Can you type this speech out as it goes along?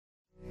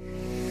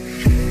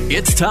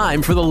It's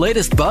time for the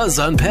latest buzz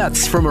on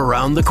pets from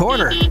around the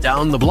corner,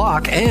 down the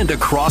block, and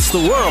across the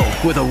world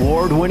with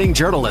award-winning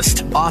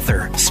journalist,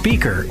 author,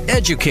 speaker,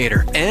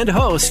 educator, and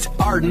host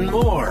Arden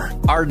Moore.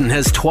 Arden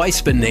has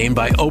twice been named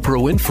by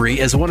Oprah Winfrey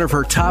as one of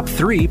her top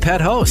 3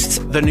 pet hosts.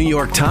 The New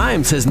York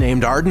Times has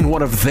named Arden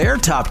one of their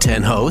top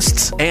 10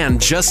 hosts.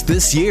 And just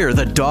this year,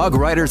 the Dog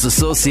Writers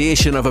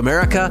Association of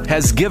America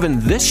has given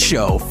this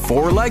show,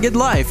 Four-Legged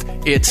Life,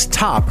 its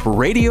top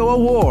radio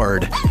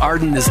award.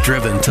 Arden is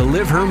driven to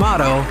live her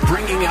motto,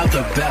 bringing out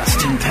the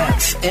best in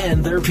pets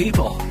and their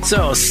people.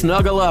 So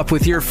snuggle up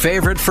with your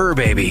favorite fur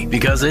baby,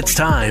 because it's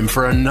time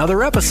for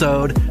another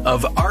episode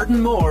of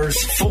Arden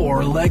Moore's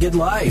Four-Legged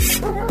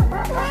Life.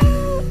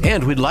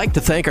 And we'd like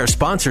to thank our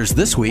sponsors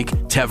this week,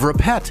 Tevra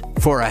Pet,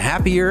 for a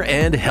happier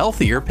and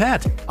healthier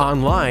pet.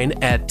 Online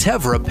at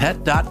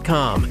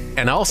tevrapet.com.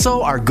 And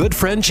also our good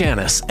friend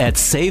Janice at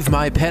Save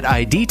My Pet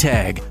ID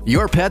Tag.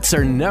 Your pets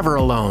are never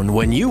alone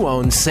when you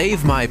own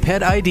Save My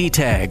Pet ID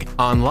Tag.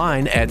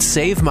 Online at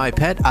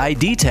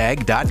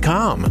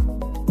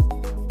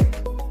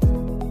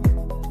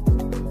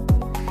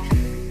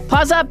savemypetidtag.com.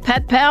 Pause up,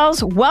 pet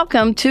pals.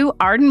 Welcome to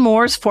Arden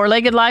Moore's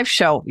Four-Legged Life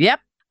Show. Yep,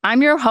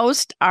 I'm your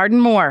host, Arden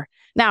Moore.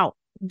 Now,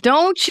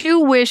 don't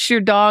you wish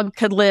your dog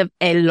could live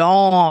a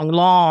long,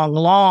 long,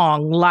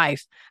 long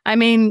life? I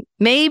mean,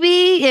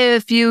 maybe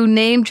if you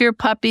named your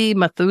puppy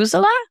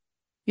Methuselah,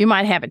 you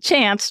might have a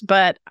chance,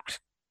 but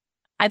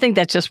I think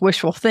that's just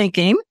wishful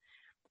thinking.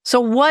 So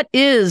what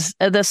is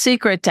the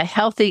secret to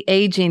healthy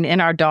aging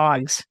in our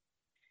dogs?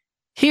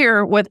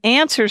 Here with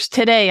answers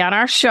today on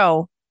our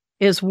show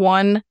is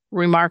one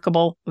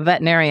remarkable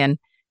veterinarian.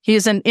 He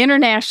is an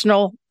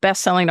international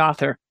best-selling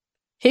author.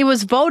 He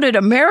was voted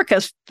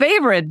America's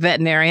favorite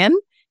veterinarian.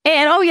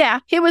 And oh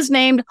yeah, he was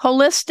named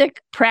Holistic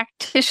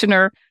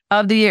Practitioner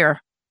of the Year.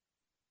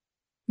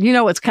 You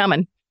know what's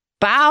coming.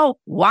 Bow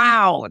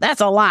wow. That's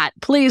a lot.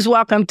 Please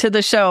welcome to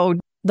the show,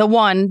 the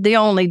one, the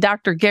only,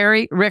 Dr.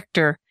 Gary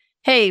Richter.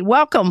 Hey,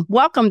 welcome.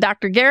 Welcome,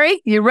 Dr.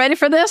 Gary. You ready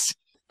for this?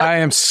 I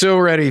am so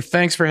ready.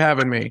 Thanks for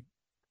having me.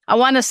 I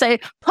want to say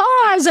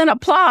pause and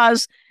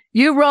applause.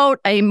 You wrote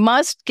a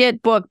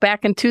must-get book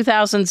back in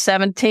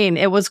 2017.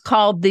 It was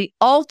called The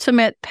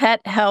Ultimate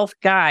Pet Health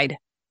Guide.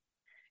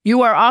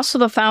 You are also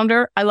the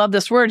founder. I love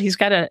this word. He's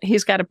got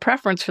a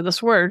preference for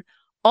this word.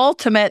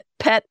 Ultimate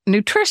Pet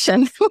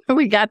Nutrition.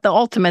 We got the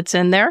ultimates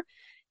in there.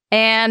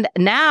 And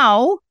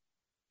now,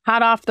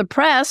 hot off the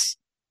press,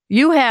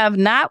 you have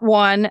not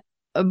one,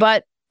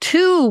 but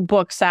 2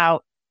 books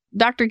out.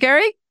 Dr.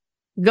 Gary,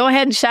 go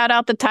ahead and shout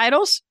out the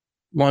titles.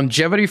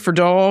 Longevity for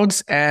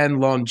Dogs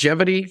and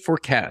Longevity for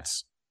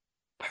Cats.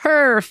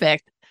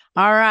 Perfect.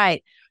 All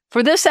right.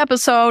 For this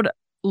episode,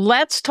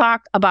 let's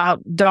talk about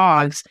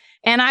dogs.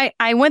 And I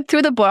went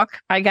through the book.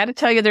 I got to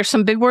tell you, there's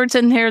some big words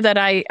in here that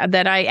I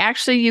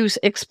actually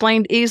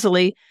explained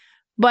easily.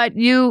 But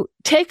you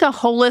take a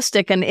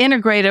holistic and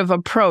integrative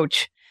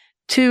approach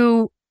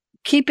to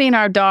keeping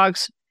our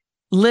dogs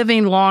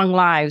living long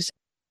lives.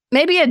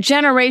 Maybe a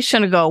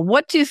generation ago,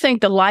 what do you think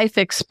the life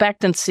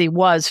expectancy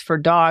was for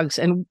dogs?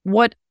 And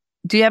what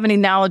do you have any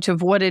knowledge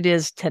of what it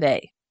is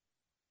today?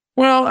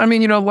 Well, I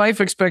mean,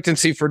 life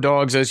expectancy for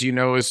dogs, as you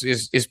know,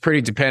 is pretty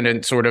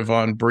dependent sort of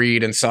on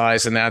breed and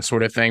size and that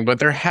sort of thing. But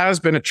there has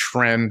been a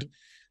trend,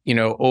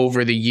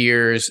 over the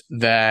years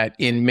that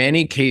in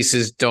many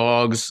cases,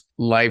 dogs'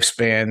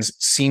 lifespans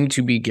seem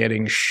to be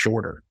getting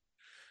shorter.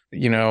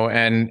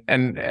 And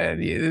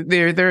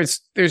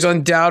there's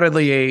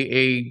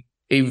undoubtedly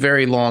a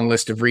very long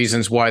list of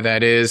reasons why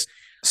that is.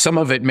 Some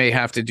of it may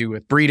have to do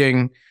with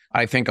breeding.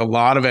 I think a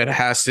lot of it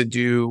has to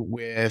do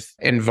with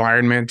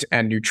environment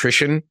and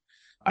nutrition.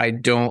 I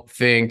don't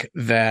think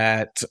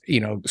that,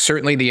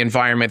 certainly the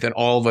environment that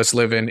all of us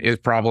live in is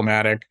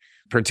problematic,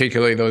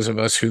 particularly those of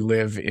us who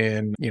live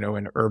in,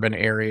 in urban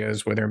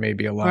areas where there may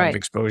be a lot of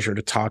exposure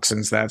to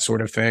toxins, that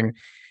sort of thing.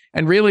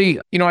 And really,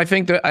 I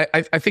think that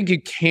I think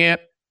you can't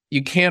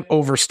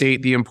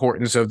overstate the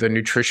importance of the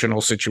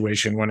nutritional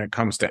situation when it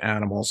comes to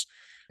animals.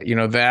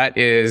 That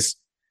is,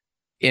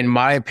 in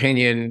my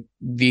opinion,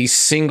 the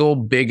single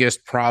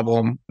biggest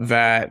problem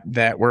that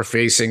we're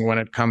facing when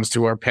it comes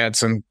to our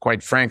pets and,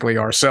 quite frankly,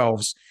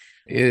 ourselves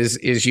is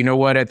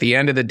at the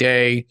end of the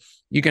day,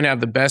 you can have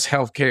the best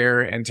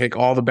healthcare and take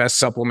all the best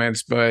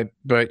supplements, but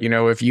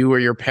if you or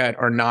your pet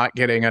are not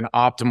getting an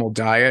optimal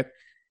diet,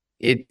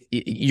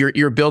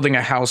 you're building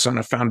a house on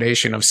a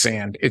foundation of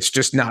sand. It's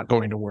just not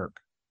going to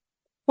work.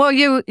 Well,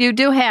 you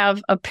do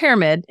have a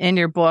pyramid in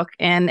your book,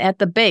 and at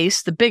the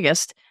base, the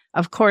biggest,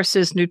 of course,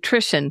 is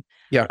nutrition.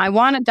 Yeah. I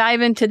want to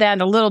dive into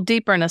that a little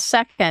deeper in a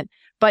second,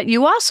 but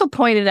you also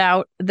pointed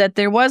out that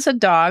there was a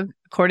dog,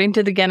 according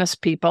to the Guinness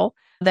people,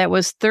 that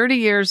was 30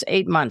 years,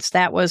 8 months.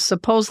 That was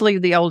supposedly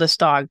the oldest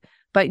dog.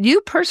 But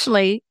you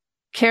personally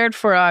cared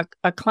for a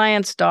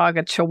client's dog,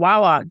 a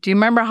Chihuahua. Do you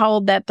remember how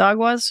old that dog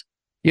was?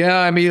 Yeah,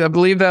 I mean, I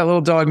believe that little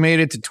dog made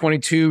it to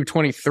 22,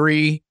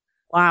 23.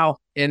 Wow.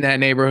 In that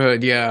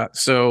neighborhood, yeah.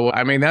 So,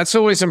 I mean, that's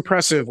always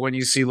impressive when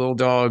you see little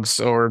dogs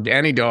or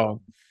any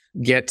dog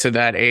get to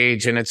that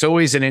age. And it's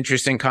always an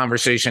interesting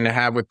conversation to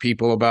have with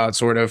people about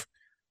sort of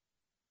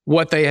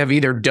what they have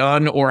either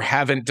done or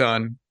haven't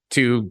done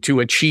to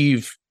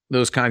achieve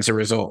those kinds of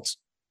results.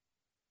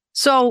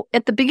 So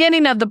at the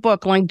beginning of the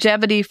book,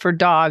 Longevity for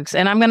Dogs,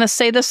 and I'm going to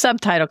say the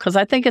subtitle because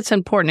I think it's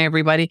important,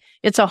 everybody.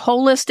 It's a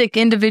holistic,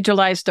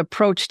 individualized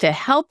approach to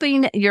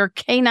helping your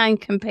canine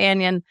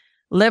companion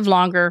live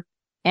longer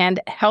and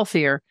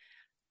healthier.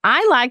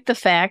 I like the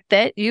fact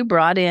that you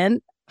brought in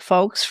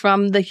folks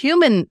from the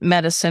human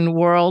medicine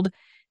world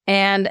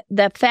and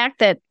the fact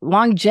that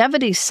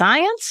longevity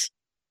science,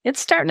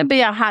 it's starting to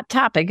be a hot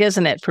topic,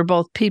 isn't it, for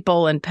both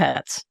people and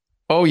pets?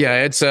 Oh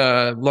yeah, it's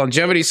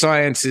longevity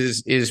science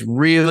is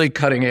really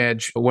cutting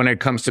edge when it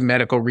comes to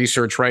medical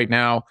research right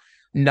now.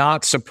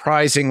 Not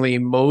surprisingly,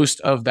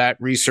 most of that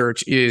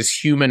research is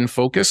human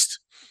focused.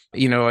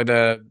 You know,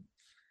 the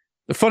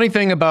funny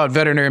thing about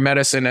veterinary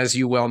medicine, as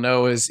you well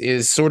know,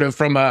 is sort of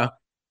from a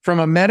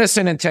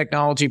medicine and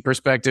technology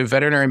perspective,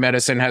 veterinary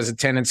medicine has a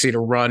tendency to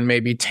run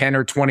maybe 10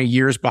 or 20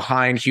 years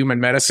behind human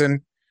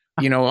medicine,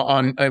 you know,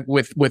 on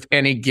with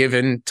any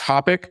given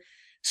topic.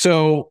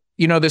 So,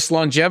 you know, this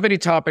longevity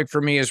topic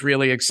for me is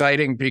really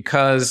exciting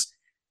because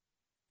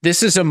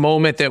this is a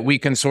moment that we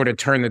can sort of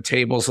turn the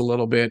tables a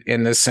little bit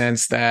in the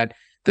sense that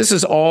this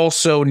is all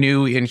so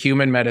new in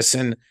human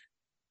medicine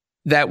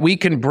that we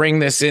can bring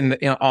this in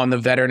on the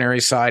veterinary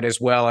side as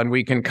well. And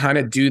we can kind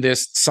of do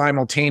this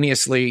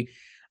simultaneously.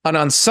 And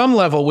on some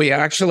level, we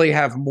actually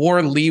have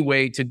more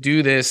leeway to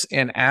do this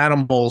in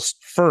animals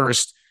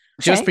first,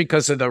 just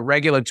because of the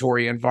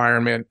regulatory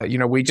environment. You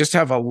know, we just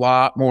have a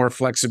lot more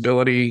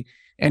flexibility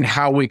in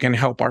how we can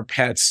help our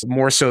pets,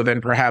 more so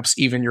than perhaps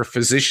even your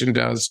physician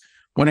does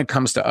when it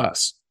comes to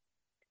us.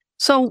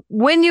 So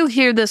when you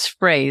hear this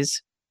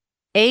phrase,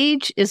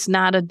 age is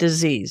not a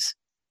disease,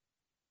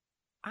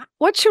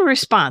 what's your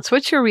response?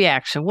 What's your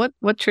reaction?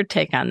 What's your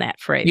take on that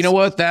phrase? You know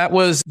what? That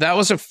was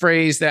a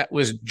phrase that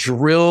was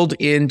drilled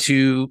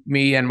into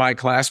me and my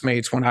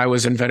classmates when I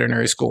was in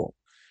veterinary school.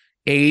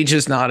 Age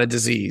is not a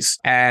disease.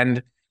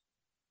 And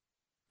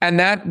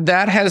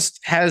that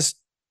has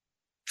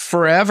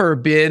forever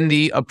been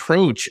the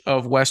approach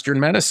of Western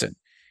medicine,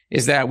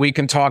 is that we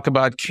can talk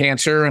about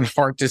cancer and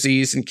heart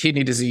disease and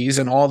kidney disease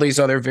and all these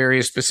other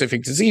various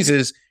specific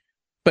diseases,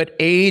 but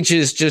age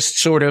is just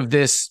sort of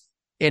this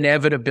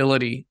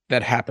inevitability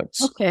that happens.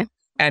 Okay.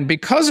 And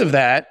because of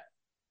that,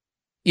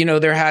 you know,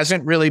 there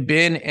hasn't really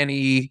been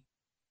any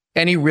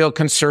real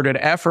concerted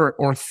effort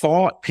or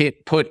thought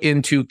put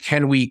into,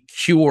 can we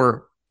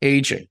cure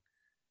aging?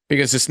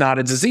 Because it's not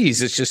a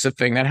disease. It's just a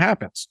thing that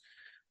happens.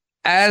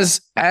 As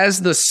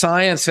the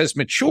science has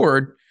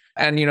matured,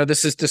 and, you know,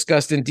 this is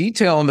discussed in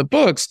detail in the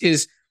books,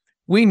 is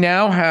we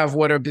now have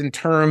what have been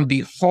termed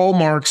the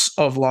hallmarks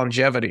of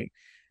longevity.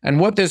 And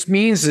what this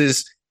means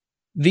is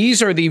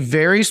these are the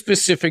very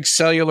specific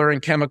cellular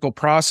and chemical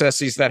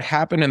processes that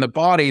happen in the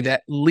body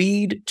that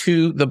lead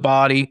to the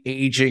body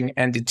aging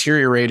and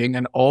deteriorating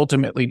and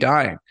ultimately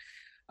dying.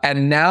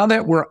 And now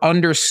that we're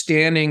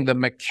understanding the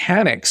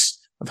mechanics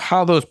of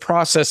how those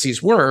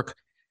processes work,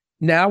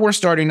 now we're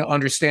starting to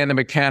understand the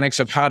mechanics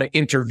of how to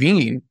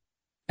intervene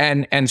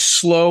and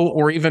slow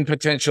or even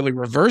potentially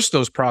reverse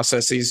those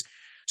processes.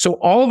 So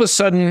all of a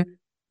sudden,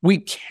 we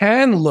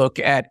can look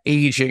at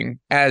aging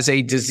as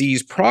a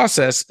disease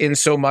process in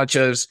so much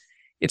as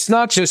it's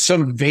not just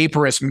some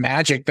vaporous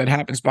magic that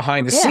happens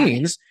behind the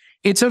scenes.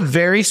 It's a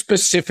very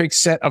specific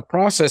set of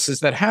processes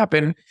that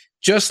happen.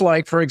 Just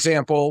like, for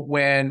example,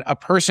 when a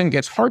person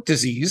gets heart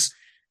disease,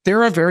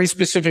 there are very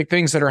specific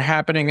things that are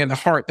happening in the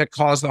heart that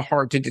cause the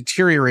heart to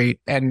deteriorate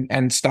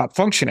and stop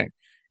functioning.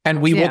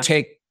 And we will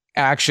take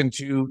action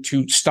to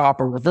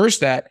stop or reverse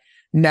that.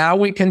 Now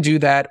we can do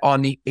that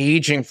on the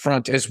aging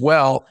front as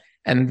well.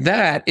 And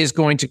that is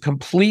going to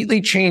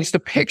completely change the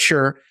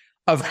picture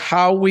of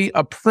how we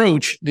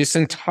approach this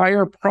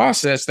entire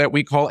process that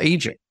we call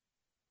aging.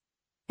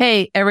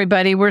 Hey,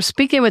 everybody, we're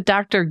speaking with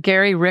Dr.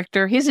 Gary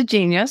Richter. He's a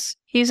genius.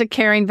 He's a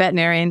caring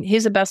veterinarian.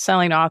 He's a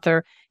best-selling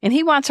author, and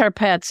he wants our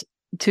pets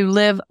to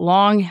live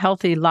long,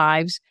 healthy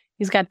lives.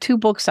 He's got 2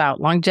 books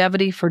out,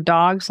 Longevity for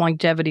Dogs,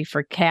 Longevity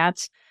for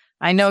Cats.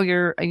 I know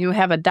you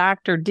have a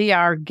Dr.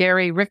 Dr.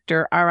 Gary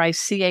Richter,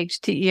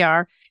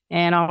 Richter,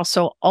 and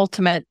also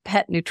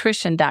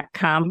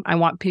ultimatepetnutrition.com. I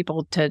want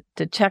people to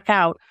check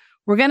out.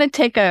 We're going to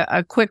take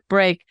a quick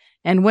break.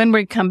 And when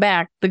we come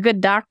back, the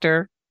good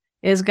doctor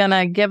is going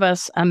to give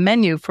us a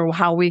menu for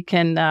how we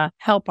can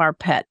help our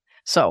pet.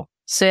 So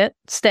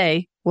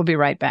stay. We'll be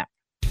right back.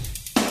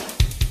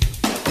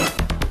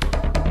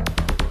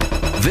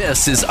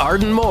 This is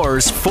Arden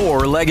Moore's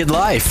Four-Legged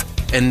Life.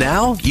 And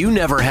now you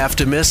never have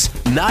to miss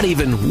not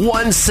even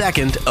 1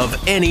 second of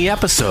any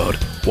episode.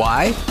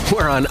 Why?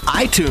 We're on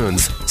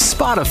iTunes,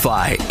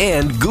 Spotify,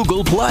 and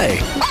Google Play.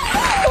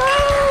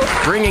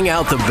 Bringing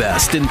out the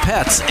best in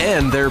pets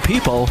and their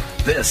people,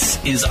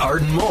 this is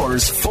Arden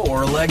Moore's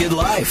Four-Legged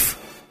Life.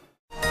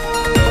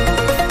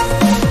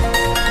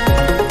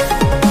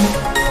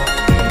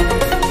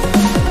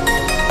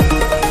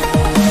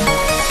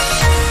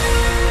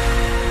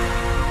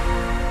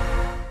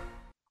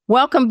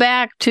 Welcome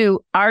back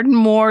to Arden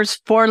Moore's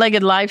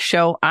Four-Legged Life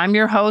Show. I'm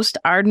your host,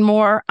 Arden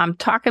Moore. I'm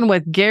talking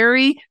with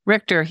Gary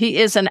Richter. He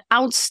is an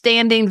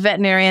outstanding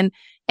veterinarian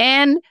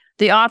and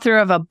the author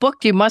of a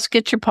book you must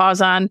get your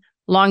paws on,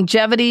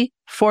 Longevity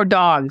for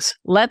Dogs.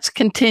 Let's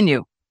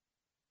continue.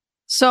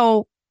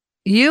 So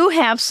you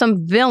have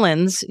some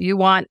villains you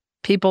want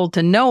people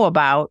to know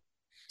about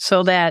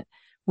so that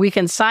we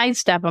can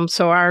sidestep them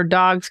so our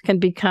dogs can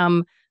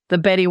become the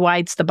Betty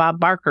Whites, the Bob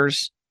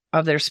Barkers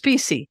of their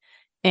species.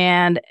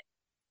 And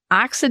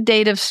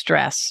oxidative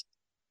stress,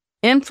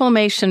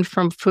 inflammation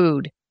from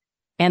food,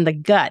 and the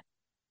gut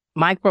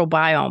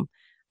microbiome.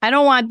 I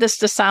don't want this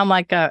to sound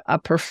like a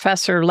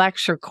professor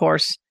lecture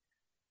course,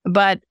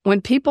 but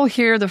when people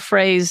hear the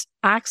phrase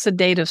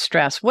oxidative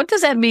stress, what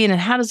does that mean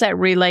and how does that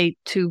relate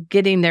to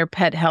getting their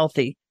pet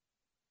healthy?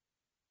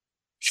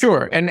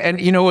 Sure. And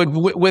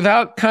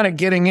without kind of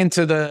getting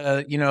into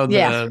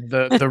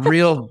the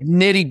real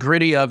nitty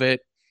gritty of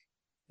it,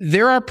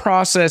 there are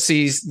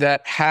processes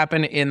that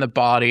happen in the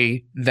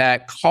body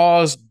that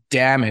cause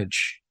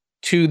damage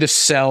to the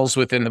cells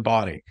within the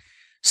body. Yep.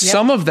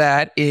 Some of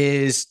that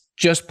is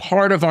just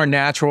part of our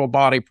natural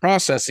body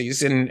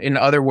processes. In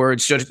other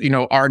words, just,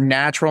 our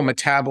natural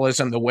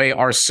metabolism, the way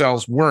our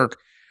cells work,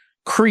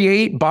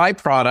 create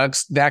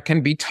byproducts that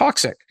can be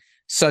toxic,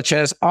 such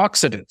as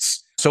oxidants.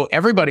 So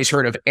everybody's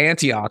heard of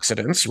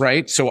antioxidants,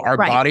 right? So our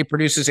body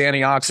produces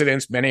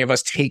antioxidants. Many of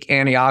us take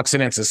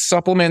antioxidants as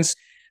supplements.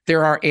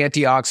 There are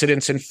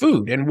antioxidants in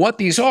food. And what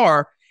these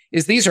are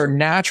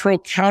natural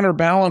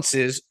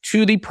counterbalances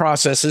to the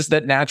processes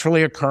that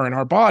naturally occur in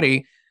our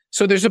body.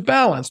 So there's a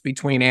balance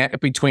between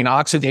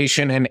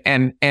oxidation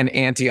and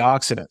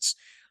antioxidants.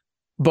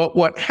 But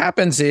what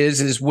happens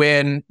is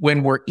when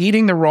we're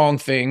eating the wrong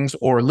things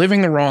or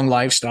living the wrong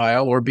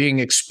lifestyle or being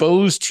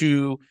exposed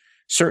to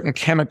certain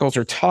chemicals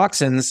or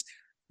toxins,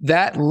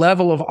 that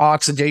level of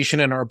oxidation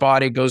in our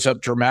body goes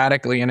up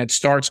dramatically and it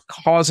starts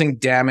causing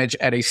damage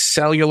at a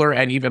cellular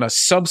and even a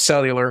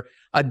subcellular,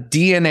 a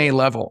DNA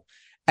level.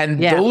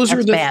 And those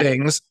are the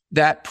things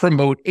that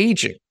promote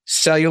aging,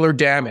 cellular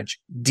damage,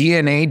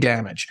 DNA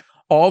damage,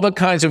 all the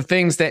kinds of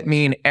things that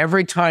mean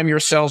every time your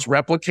cells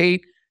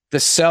replicate, the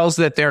cells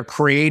that they're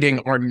creating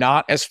are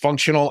not as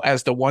functional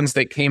as the ones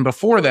that came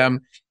before them.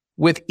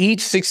 With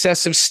each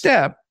successive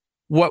step,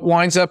 what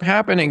winds up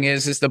happening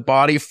is the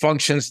body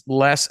functions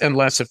less and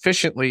less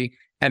efficiently,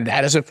 and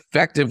that is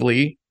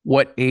effectively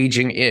what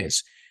aging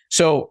is.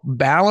 So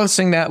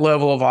balancing that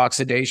level of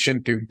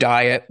oxidation through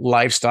diet,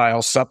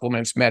 lifestyle,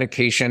 supplements,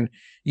 medication.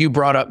 You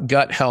brought up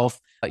gut health.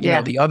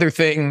 The other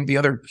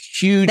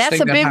huge That's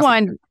thing a big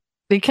one,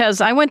 because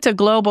I went to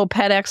Global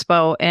Pet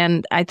Expo,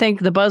 and I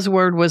think the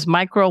buzzword was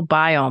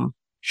microbiome.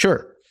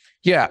 Sure.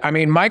 Yeah, I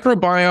mean,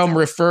 microbiome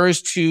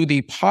refers to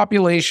the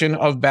population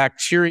of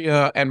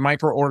bacteria and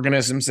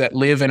microorganisms that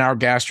live in our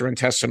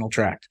gastrointestinal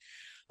tract.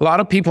 A lot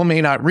of people may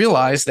not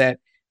realize that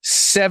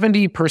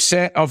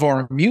 70% of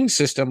our immune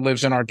system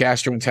lives in our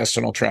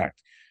gastrointestinal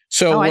tract.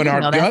 So when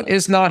our gut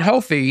is not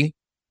healthy,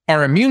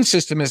 our immune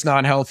system is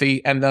not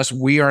healthy, and thus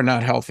we are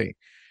not healthy.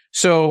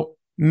 So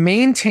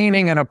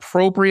maintaining an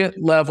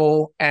appropriate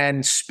level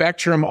and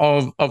spectrum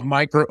of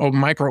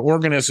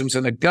microorganisms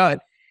in the gut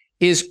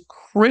is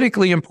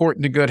critically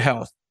important to good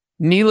health.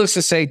 Needless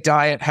to say,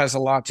 diet has a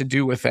lot to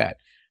do with that.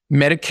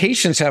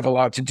 Medications have a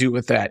lot to do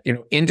with that.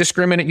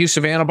 Indiscriminate use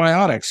of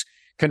antibiotics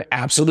can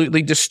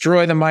absolutely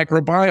destroy the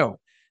microbiome.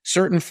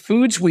 Certain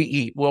foods we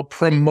eat will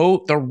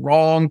promote the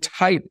wrong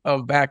type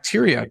of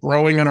bacteria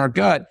growing in our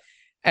gut.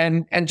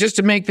 And just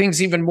to make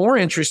things even more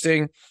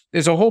interesting,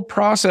 there's a whole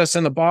process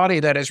in the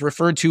body that is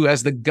referred to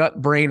as the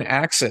gut-brain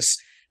axis.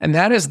 And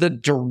that is the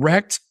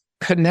direct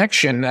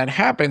connection that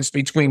happens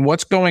between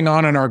what's going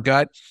on in our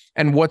gut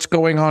and what's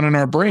going on in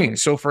our brain.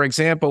 So, for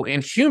example,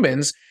 in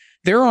humans,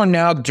 there are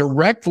now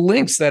direct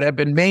links that have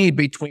been made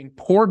between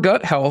poor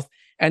gut health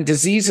and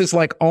diseases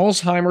like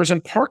Alzheimer's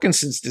and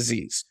Parkinson's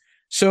disease.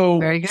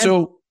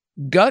 So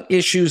gut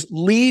issues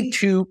lead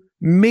to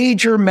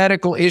major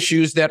medical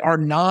issues that are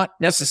not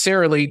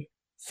necessarily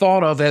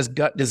thought of as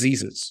gut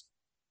diseases.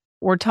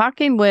 We're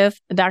talking with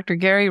Dr.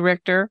 Gary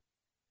Richter.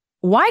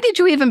 Why did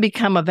you even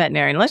become a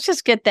veterinarian? Let's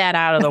just get that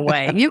out of the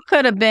way. You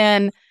could have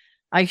been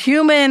a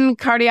human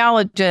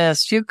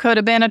cardiologist. You could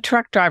have been a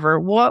truck driver.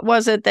 What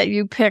was it that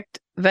you picked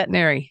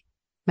veterinary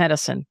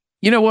medicine?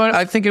 You know what?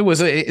 I think it was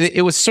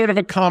sort of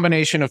a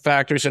combination of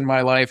factors in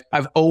my life.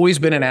 I've always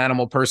been an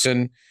animal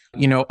person.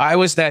 I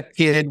was that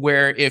kid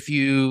where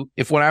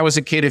when I was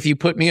a kid, if you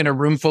put me in a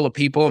room full of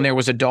people and there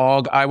was a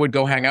dog, I would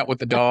go hang out with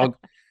the dog.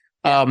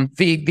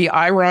 The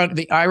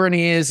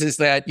irony is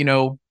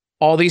that,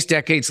 all these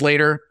decades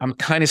later, I'm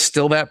kind of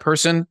still that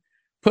person.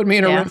 Put me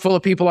in a room full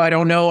of people I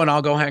don't know, and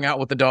I'll go hang out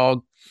with the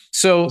dog.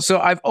 So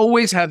I've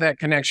always had that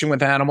connection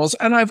with animals,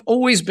 and I've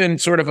always been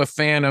sort of a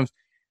fan of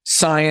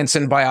science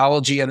and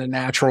biology and the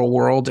natural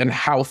world and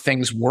how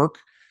things work.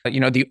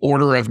 The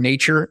order of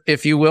nature,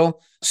 if you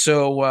will.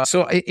 So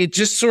it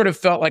just sort of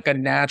felt like a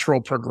natural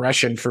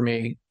progression for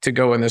me to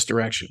go in this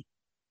direction.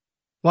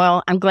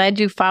 Well, I'm glad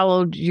you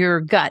followed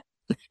your gut.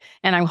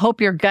 And I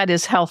hope your gut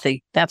is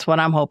healthy. That's what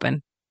I'm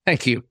hoping.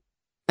 Thank you.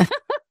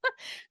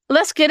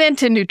 Let's get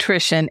into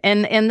nutrition.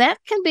 And that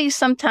can be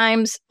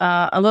sometimes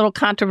a little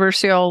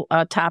controversial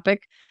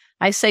topic.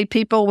 I say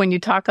people, when you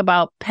talk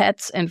about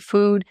pets and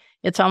food,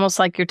 it's almost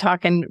like you're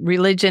talking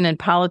religion and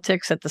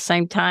politics at the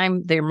same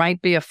time. There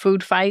might be a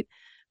food fight,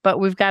 but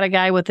we've got a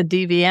guy with a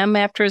DVM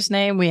after his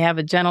name. We have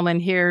a gentleman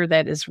here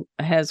that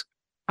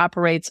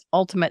operates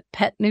Ultimate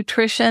Pet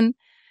Nutrition.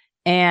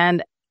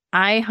 And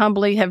I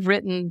humbly have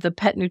written the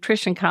pet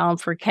nutrition column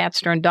for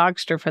Catster and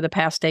Dogster for the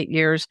past 8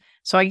 years.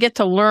 So I get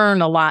to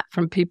learn a lot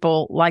from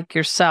people like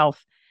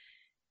yourself.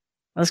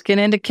 Let's get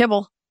into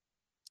kibble.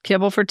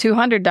 Kibble for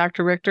 200,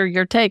 Dr. Richter,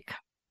 your take.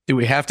 Do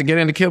we have to get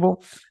into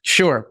kibble?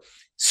 Sure.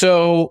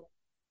 So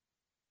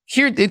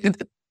here,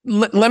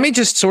 let me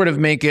just sort of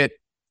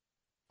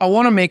I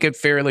want to make it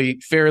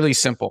fairly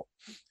simple.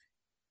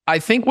 I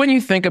think when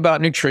you think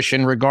about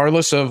nutrition,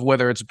 regardless of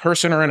whether it's a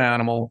person or an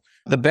animal,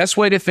 the best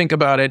way to think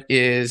about it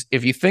is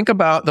if you think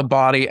about the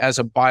body as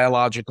a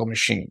biological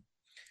machine.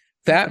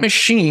 That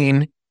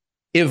machine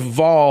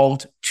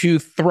evolved to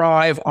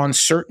thrive on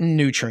certain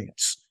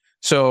nutrients.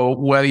 So,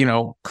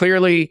 well,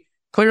 clearly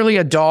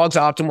a dog's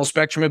optimal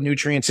spectrum of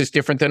nutrients is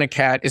different than a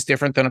cat, is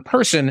different than a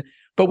person,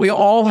 but we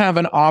all have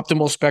an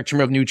optimal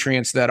spectrum of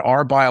nutrients that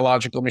our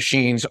biological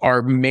machines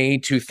are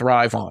made to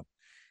thrive on.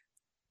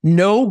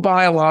 No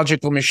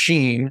biological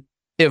machine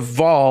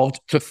evolved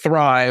to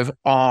thrive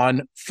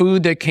on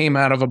food that came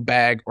out of a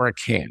bag or a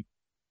can.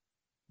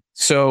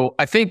 So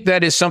I think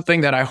that is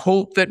something that I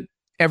hope that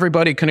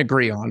everybody can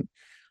agree on.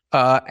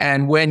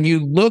 And when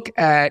you look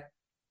at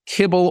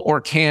kibble or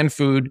canned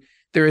food,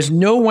 there is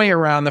no way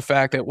around the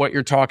fact that what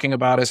you're talking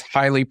about is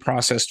highly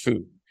processed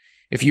food.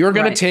 If you're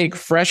going to take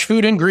fresh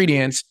food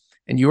ingredients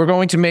and you are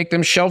going to make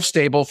them shelf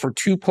stable for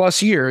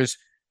 2+ years,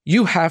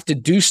 you have to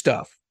do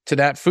stuff to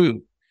that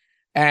food.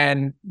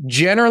 And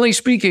generally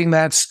speaking,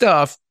 that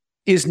stuff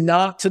is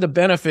not to the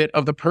benefit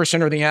of the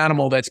person or the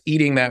animal that's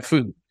eating that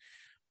food.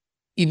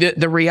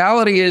 The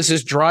reality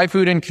is dry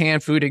food and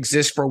canned food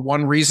exist for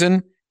one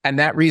reason, and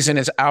that reason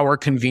is our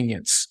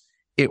convenience.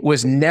 It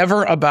was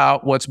never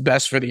about what's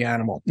best for the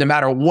animal. No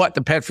matter what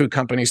the pet food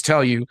companies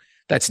tell you,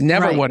 that's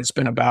never what it's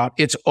been about.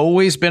 It's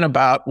always been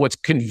about what's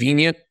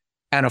convenient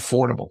and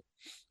affordable.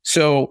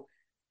 So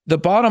the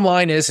bottom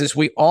line is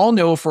we all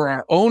know for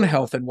our own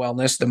health and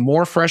wellness, the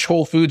more fresh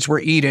whole foods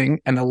we're eating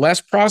and the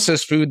less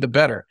processed food, the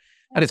better.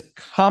 That is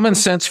common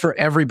sense for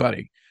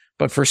everybody.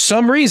 But for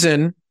some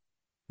reason,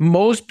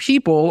 most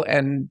people,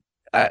 and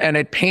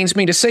it pains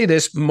me to say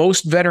this,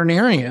 most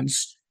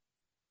veterinarians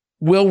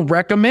will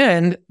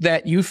recommend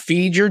that you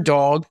feed your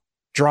dog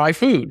dry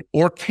food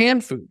or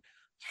canned food,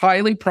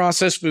 highly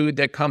processed food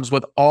that comes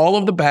with all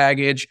of the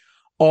baggage,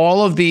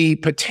 all of the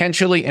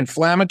potentially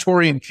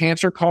inflammatory and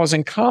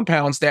cancer-causing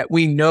compounds that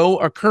we know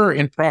occur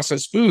in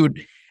processed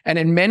food, and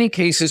in many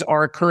cases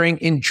are occurring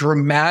in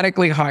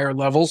dramatically higher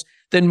levels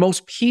than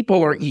most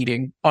people are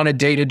eating on a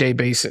day-to-day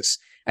basis.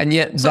 And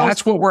yet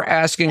that's what we're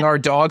asking our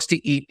dogs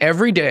to eat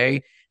every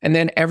day. And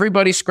then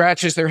everybody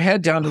scratches their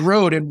head down the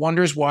road and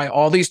wonders why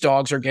all these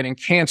dogs are getting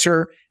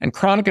cancer and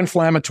chronic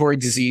inflammatory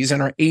disease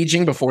and are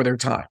aging before their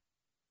time.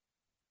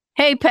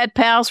 Hey, pet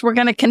pals, we're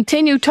going to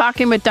continue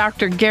talking with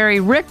Dr. Gary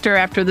Richter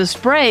after this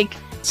break.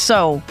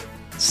 So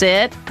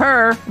sit,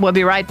 purr. We'll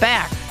be right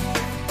back.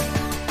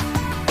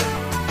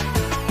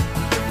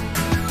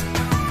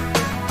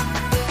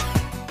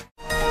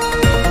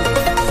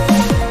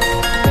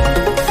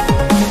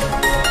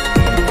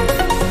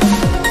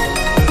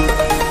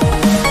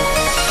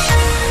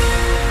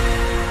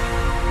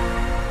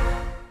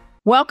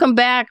 Welcome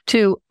back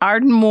to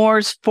Arden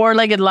Moore's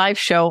Four-Legged Life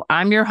Show.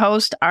 I'm your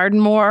host, Arden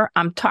Moore.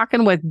 I'm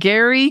talking with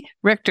Gary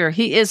Richter.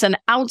 He is an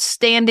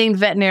outstanding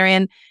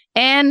veterinarian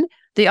and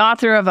the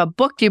author of a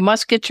book you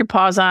must get your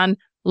paws on,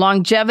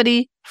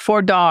 Longevity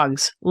for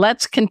Dogs.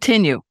 Let's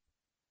continue.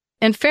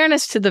 In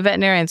fairness to the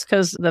veterinarians,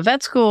 because the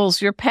vet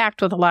schools, you're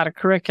packed with a lot of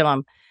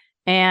curriculum,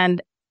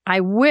 and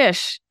I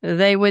wish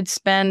they would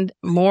spend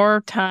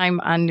more time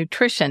on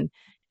nutrition.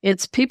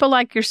 It's people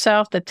like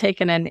yourself that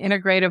taken an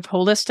integrative,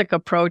 holistic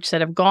approach that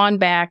have gone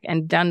back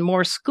and done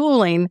more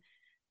schooling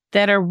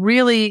that are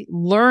really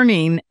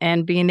learning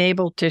and being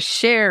able to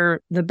share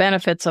the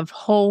benefits of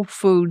whole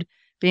food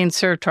being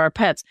served to our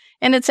pets.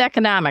 And it's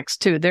economics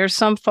too. There's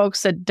some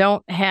folks that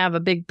don't have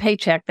a big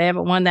paycheck. They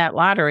haven't won that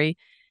lottery.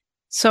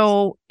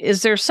 So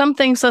is there some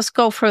things, let's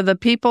go for the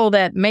people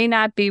that may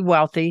not be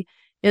wealthy.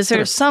 Is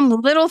there some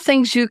little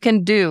things you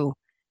can do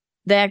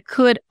that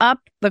could up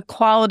the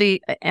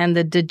quality and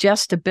the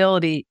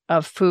digestibility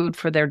of food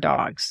for their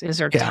dogs? Is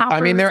there toppers?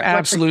 I mean, there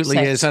absolutely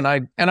is. And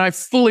I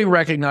fully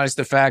recognize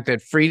the fact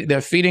that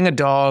feeding a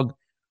dog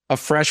a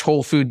fresh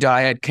whole food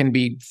diet can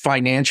be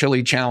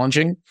financially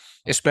challenging,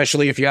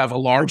 especially if you have a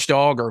large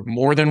dog or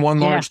more than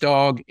one large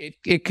dog.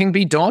 It can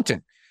be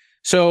daunting.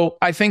 So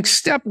I think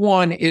step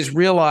one is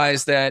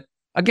realize that,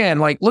 again,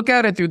 like look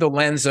at it through the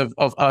lens of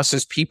us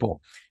as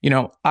people. You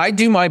know, I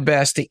do my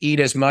best to eat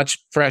as much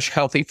fresh,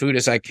 healthy food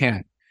as I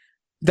can.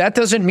 that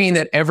doesn't mean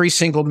that every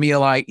single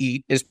meal I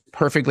eat is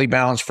perfectly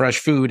balanced, fresh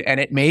food. And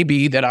it may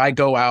be that I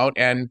go out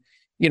and,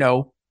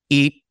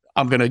 eat,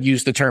 I'm going to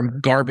use the term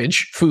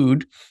garbage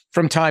food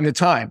from time to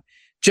time.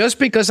 Just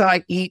because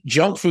I eat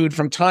junk food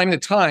from time to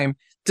time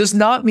does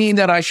not mean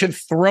that I should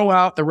throw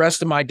out the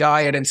rest of my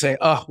diet and say,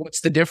 oh,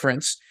 what's the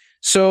difference?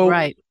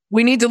 So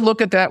we need to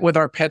look at that with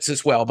our pets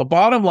as well. The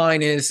bottom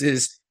line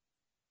is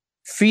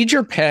feed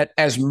your pet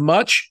as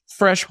much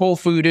fresh whole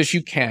food as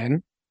you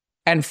can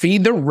and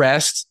feed the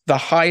rest the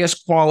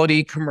highest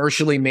quality,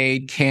 commercially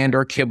made, canned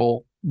or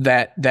kibble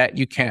that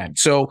you can.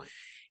 So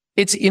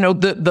it's,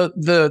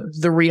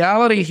 the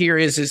reality here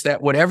is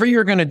that whatever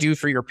you're going to do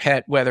for your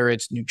pet, whether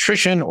it's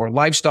nutrition or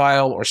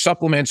lifestyle or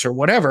supplements or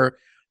whatever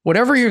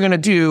you're going to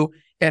do,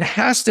 it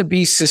has to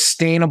be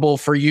sustainable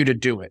for you to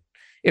do it.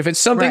 If it's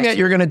something that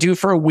you're going to do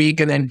for a week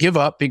and then give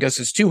up because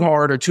it's too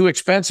hard or too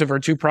expensive or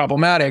too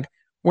problematic,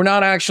 we're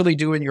not actually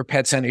doing your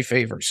pets any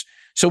favors.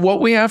 So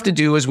what we have to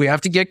do is we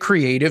have to get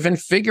creative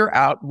and figure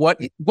out what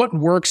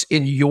works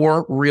in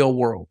your real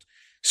world.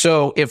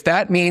 So if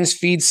that means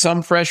feed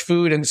some fresh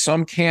food and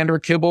some canned or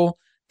kibble,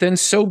 then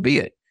so be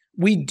it.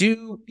 We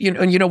do,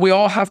 we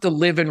all have to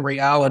live in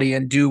reality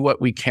and do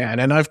what we can.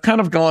 And I've kind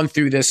of gone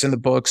through this in the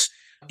books,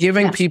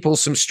 giving people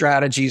some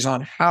strategies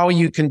on how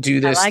you can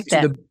do this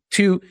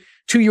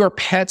to your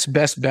pet's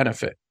best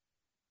benefit.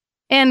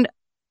 And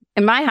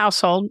in my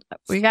household,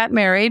 we got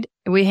married.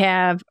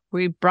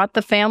 We brought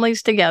the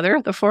families together,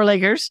 the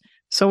four-leggers.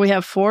 So we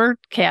have 4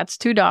 cats,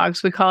 2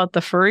 dogs. We call it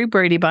the furry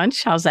Brady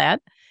Bunch. How's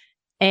that?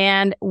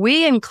 And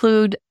we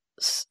include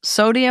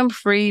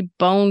sodium-free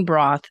bone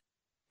broth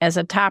as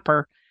a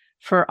topper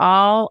for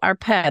all our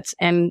pets.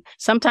 And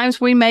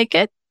sometimes we make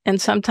it and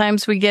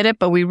sometimes we get it,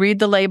 but we read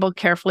the label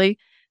carefully.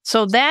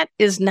 So that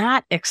is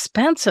not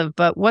expensive,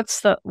 but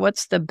what's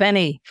the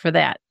Benny for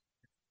that?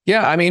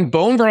 Yeah, I mean,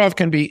 bone broth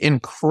can be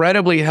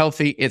incredibly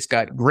healthy. It's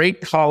got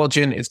great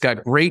collagen. It's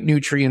got great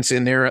nutrients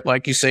in there.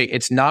 Like you say,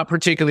 it's not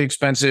particularly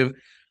expensive.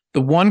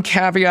 The one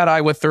caveat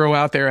I would throw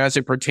out there as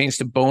it pertains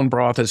to bone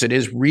broth is it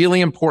is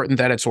really important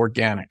that it's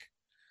organic.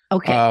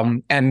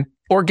 Okay. And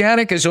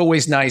organic is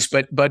always nice,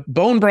 but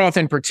bone broth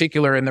in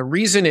particular, and the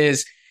reason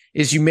is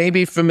you may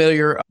be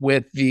familiar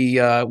with the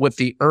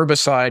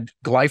herbicide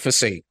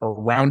glyphosate or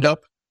Roundup.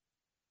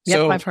 Yep,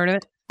 So I've heard of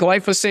it.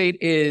 Glyphosate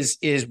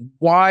is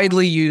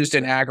widely used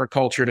in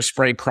agriculture to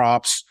spray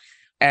crops.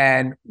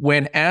 And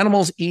when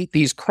animals eat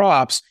these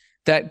crops,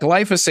 that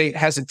glyphosate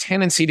has a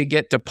tendency to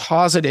get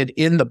deposited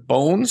in the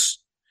bones.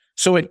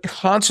 So it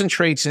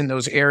concentrates in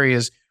those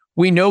areas.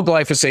 We know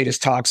glyphosate is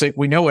toxic.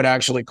 We know it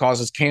actually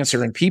causes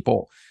cancer in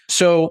people.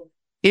 So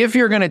if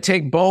you're going to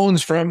take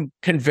bones from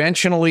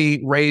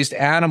conventionally raised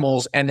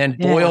animals and then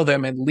boil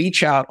them and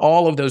leach out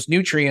all of those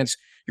nutrients,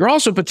 you're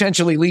also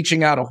potentially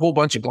leaching out a whole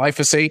bunch of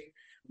glyphosate,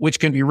 which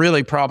can be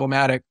really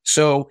problematic.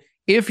 So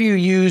if you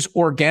use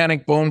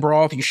organic bone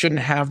broth, you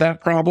shouldn't have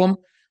that problem.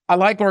 I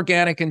like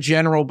organic in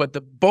general, but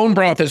the bone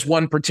broth is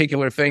one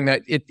particular thing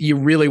that you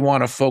really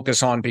want to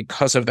focus on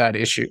because of that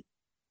issue.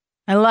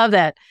 I love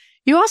that.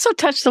 You also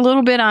touched a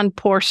little bit on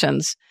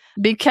portions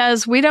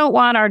because we don't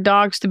want our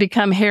dogs to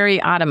become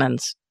hairy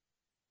Ottomans.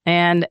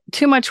 And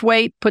too much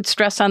weight puts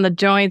stress on the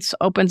joints,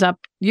 opens up,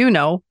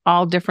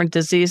 all different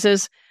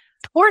diseases.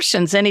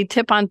 Portions, any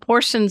tip on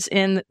portions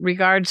in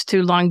regards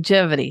to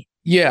longevity?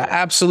 Yeah,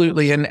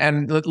 absolutely.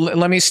 And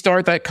let me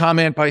start that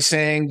comment by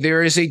saying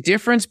there is a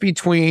difference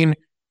between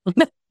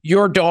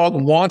your dog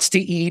wants to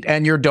eat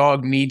and your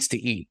dog needs to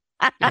eat.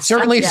 It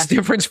certainly is a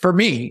difference for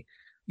me.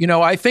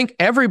 I think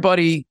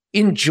everybody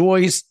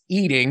enjoys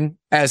eating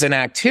as an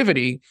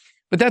activity,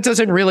 but that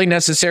doesn't really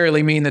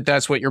necessarily mean that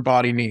that's what your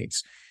body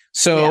needs.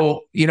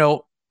 So,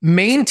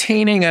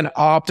 maintaining an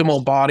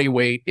optimal body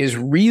weight is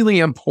really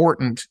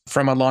important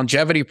from a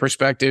longevity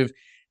perspective.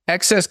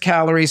 Excess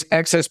calories,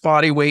 excess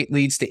body weight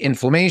leads to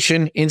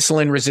inflammation,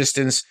 insulin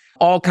resistance,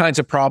 all kinds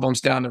of problems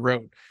down the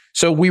road.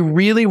 So we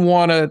really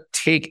want to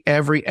take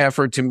every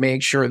effort to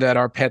make sure that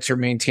our pets are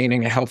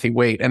maintaining a healthy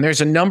weight. And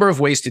there's a number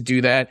of ways to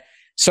do that.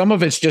 Some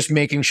of it's just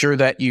making sure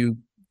that you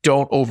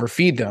don't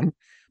overfeed them.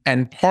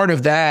 And part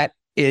of that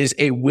is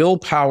a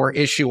willpower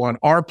issue on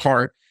our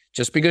part.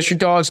 Just because your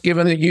dog's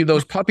giving you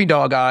those puppy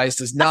dog eyes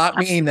does not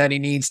mean that he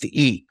needs to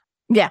eat.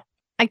 Yeah.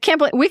 I can't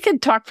believe we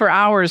could talk for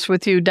hours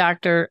with you,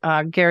 Dr.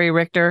 Gary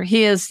Richter.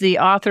 He is the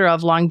author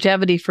of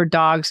Longevity for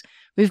Dogs.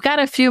 We've got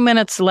a few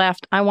minutes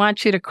left. I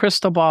want you to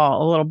crystal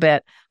ball a little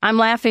bit. I'm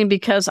laughing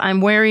because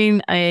I'm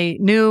wearing a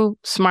new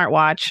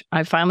smartwatch.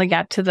 I finally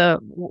got to the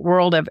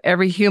world of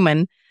every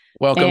human.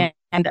 Welcome.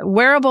 And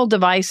wearable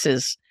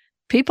devices.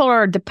 People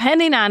are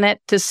depending on it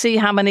to see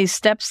how many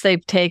steps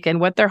they've taken,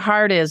 what their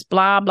heart is,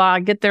 blah, blah,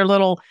 get their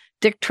little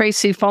Dick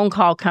Tracy phone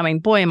call coming.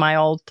 Boy, am I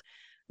old.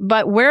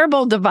 But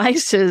wearable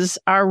devices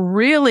are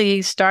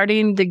really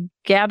starting to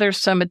gather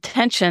some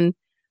attention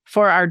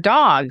for our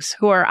dogs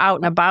who are out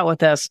and about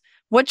with us.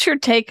 What's your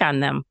take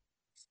on them?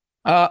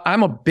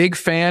 I'm a big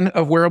fan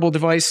of wearable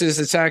devices.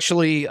 It's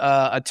actually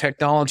a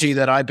technology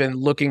that I've been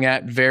looking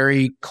at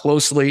very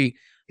closely.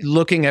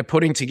 looking at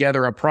putting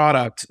together a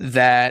product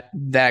that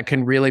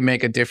can really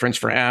make a difference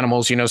for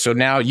animals. So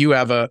now you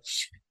have a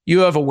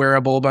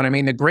wearable, but I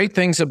mean, the great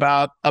things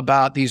about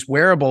these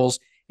wearables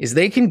is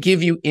they can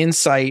give you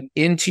insight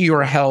into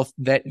your health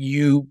that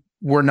you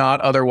were not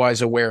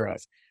otherwise aware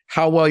of.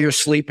 How well you're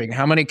sleeping,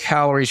 how many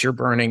calories you're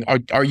burning.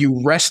 Are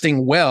you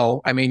resting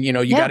well? I mean,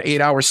 you got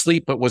 8 hours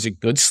sleep, but was it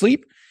good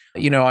sleep?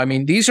 I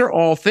mean, these are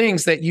all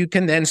things that you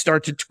can then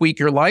start to tweak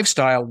your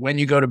lifestyle when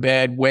you go to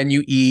bed, when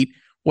you eat,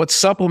 what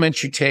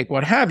supplements you take,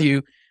 what have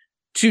you,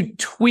 to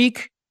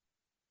tweak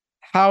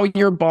how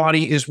your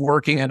body is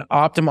working and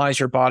optimize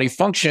your body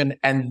function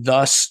and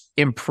thus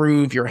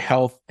improve your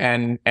health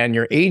and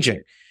your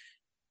aging.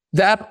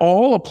 That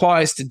all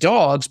applies to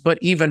dogs, but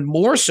even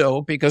more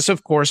so because,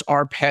 of course,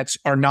 our pets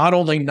are not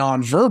only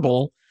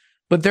nonverbal,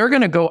 but they're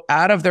going to go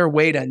out of their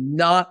way to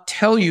not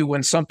tell you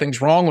when something's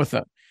wrong with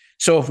them.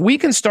 So if we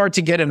can start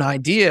to get an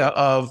idea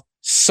of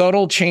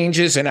subtle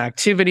changes in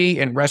activity,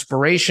 in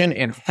respiration,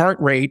 in heart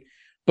rate,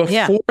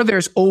 before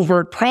there's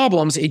overt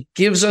problems, it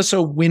gives us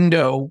a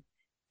window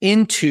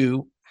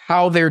into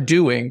how they're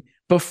doing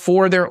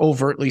before they're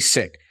overtly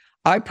sick.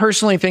 I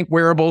personally think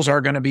wearables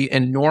are going to be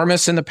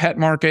enormous in the pet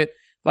market.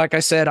 Like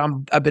I said,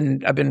 I've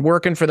been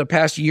working for the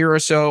past year or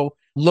so,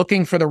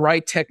 looking for the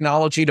right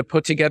technology to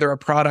put together a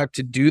product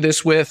to do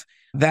this with.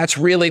 That's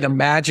really the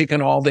magic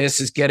in all this,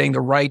 is getting the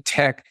right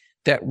tech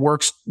that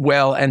works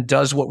well and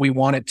does what we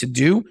want it to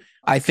do.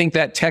 I think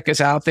that tech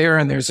is out there,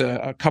 and there's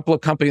a couple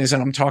of companies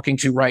that I'm talking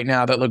to right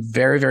now that look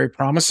very, very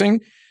promising.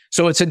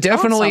 So it's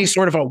definitely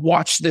sort of a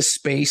watch this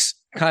space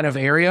kind of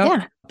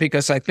area,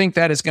 because I think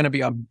that is going to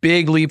be a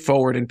big leap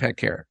forward in pet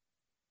care.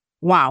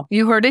 Wow.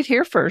 You heard it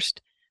here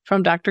first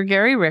from Dr.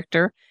 Gary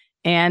Richter.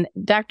 And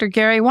Dr.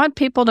 Gary, I want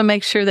people to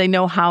make sure they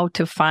know how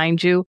to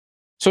find you.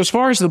 So as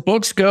far as the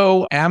books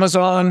go,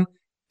 Amazon,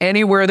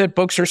 anywhere that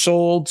books are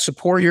sold,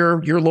 support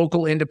your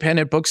local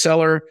independent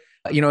bookseller.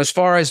 As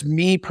far as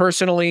me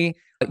personally,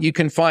 you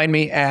can find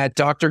me at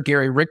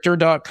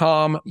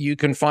drgaryrichter.com. You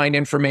can find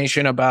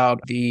information about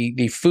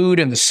the food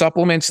and the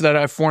supplements that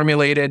I've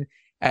formulated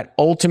at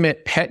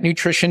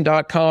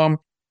ultimatepetnutrition.com.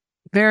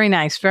 Very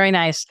nice. Very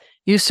nice.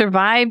 You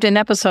survived an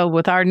episode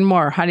with Arden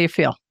Moore. How do you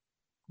feel?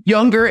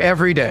 Younger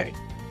every day.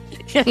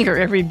 Younger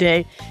every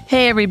day.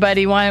 Hey,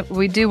 everybody.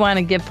 We do want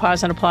to give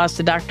pause and applause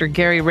to Dr.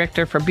 Gary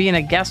Richter for being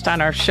a guest on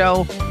our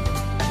show.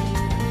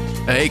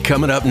 Hey,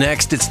 coming up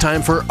next, it's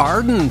time for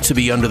Arden to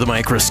be under the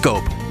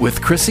microscope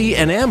with Chrissy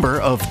and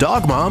Amber of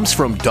Dog Moms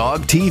from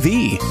Dog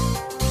TV.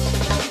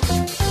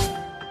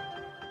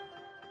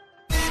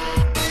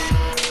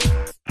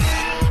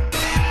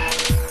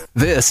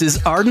 This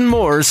is Arden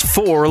Moore's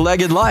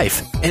Four-Legged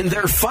Life, and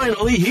they're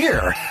finally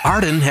here.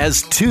 Arden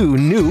has 2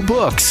 new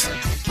books.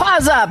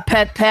 Pause up,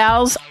 pet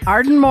pals.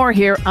 Arden Moore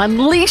here,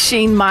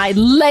 unleashing my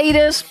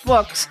latest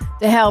books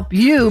to help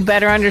you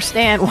better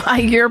understand why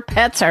your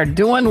pets are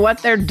doing what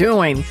they're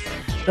doing.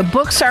 The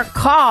books are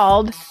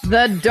called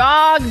The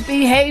Dog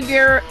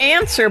Behavior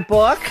Answer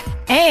Book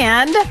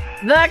and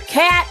The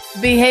Cat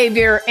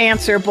Behavior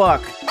Answer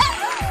Book.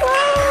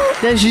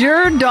 Does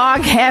your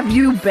dog have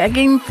you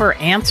begging for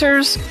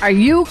answers? Are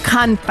you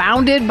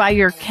confounded by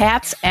your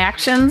cat's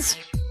actions?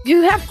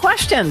 You have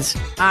questions.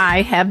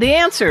 I have the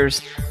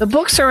answers. The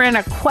books are in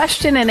a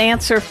question and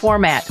answer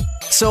format.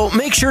 So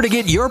make sure to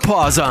get your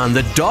paws on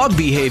the Dog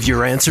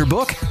Behavior Answer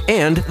Book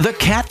and the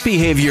Cat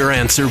Behavior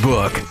Answer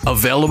Book.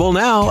 Available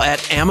now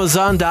at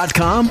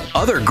Amazon.com,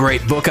 other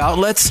great book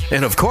outlets,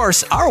 and of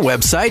course, our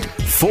website,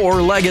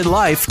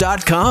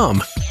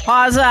 fourleggedlife.com.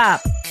 Pause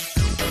up.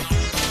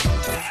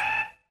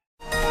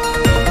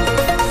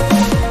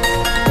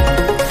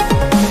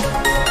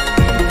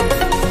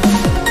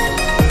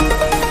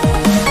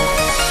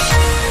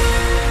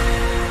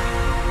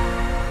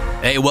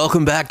 Hey,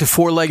 welcome back to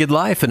Four-Legged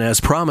Life, and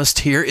as promised,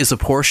 here is a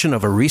portion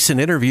of a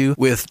recent interview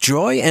with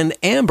Joy and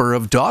Amber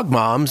of Dog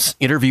Moms,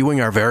 interviewing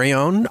our very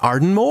own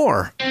Arden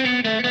Moore.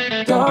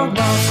 Dog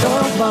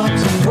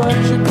moms, and what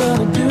you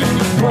gonna do,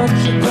 what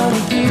you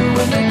gonna do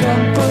when they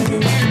come for you,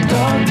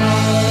 Dog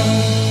moms.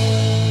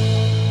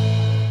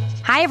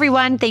 Hi,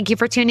 everyone. Thank you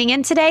for tuning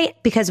in today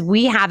because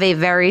we have a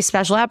very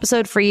special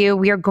episode for you.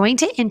 We are going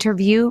to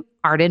interview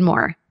Arden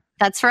Moore.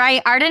 That's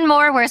right. Arden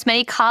Moore wears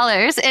many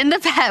collars in the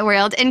pet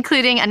world,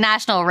 including a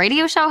national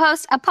radio show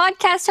host, a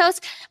podcast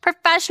host,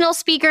 professional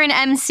speaker and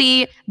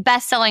MC,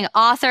 best-selling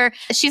author.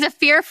 She's a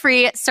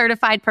fear-free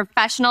certified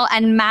professional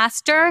and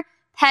master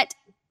pet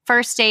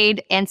first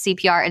aid and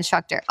CPR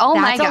instructor. Oh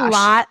my gosh. That's a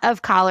lot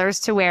of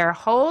collars to wear.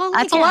 Holy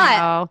That's cow. a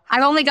lot.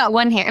 I've only got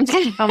one here.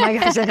 Oh my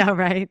gosh, I know,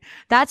 right?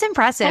 That's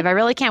impressive. I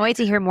really can't wait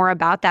to hear more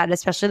about that,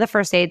 especially the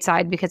first aid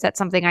side, because that's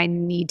something I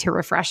need to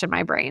refresh in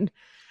my brain.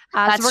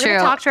 That's so we're going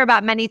to talk to her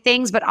about many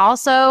things, but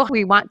also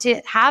we want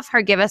to have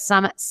her give us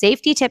some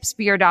safety tips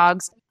for your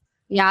dogs.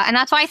 Yeah, and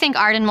that's why I think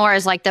Arden Moore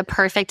is like the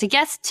perfect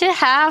guest to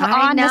have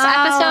on this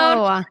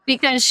episode,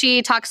 because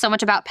she talks so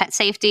much about pet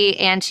safety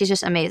and she's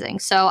just amazing.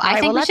 So I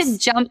think we should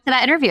jump to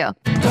that interview.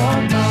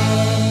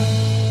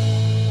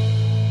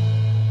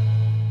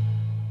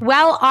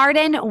 Well,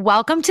 Arden,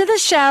 welcome to the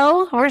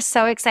show. We're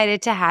so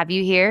excited to have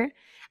you here.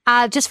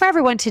 Just for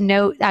everyone to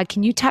know,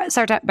 can you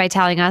start by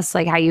telling us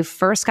like how you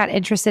first got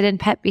interested in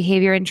pet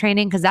behavior and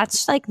training? Because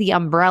that's like the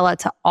umbrella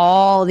to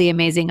all the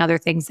amazing other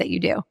things that you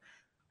do.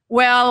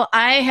 Well,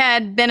 I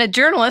had been a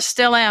journalist,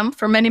 still am,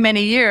 for many,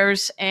 many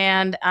years.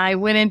 And I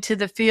went into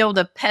the field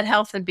of pet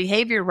health and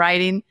behavior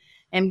writing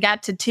and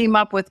got to team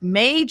up with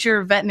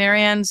major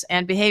veterinarians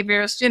and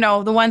behaviorists,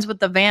 the ones with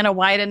the Vanna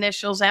White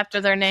initials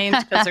after their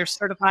names because they're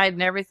certified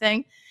and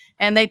everything.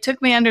 And they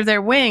took me under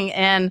their wing.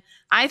 And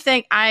I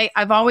think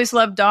I've always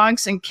loved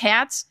dogs and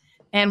cats.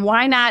 And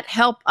why not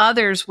help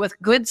others with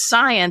good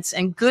science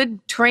and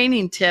good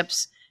training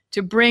tips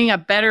to bring a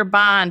better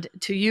bond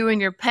to you and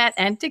your pet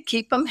and to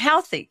keep them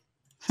healthy?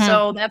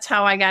 So that's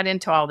how I got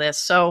into all this.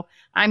 So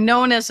I'm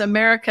known as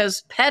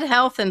America's pet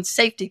health and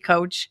safety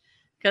coach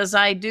because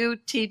I do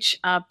teach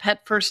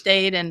pet first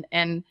aid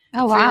and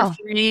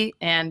fear-free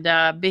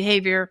and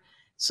behavior.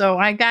 So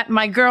I got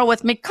my girl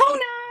with me, Kona.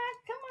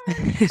 Come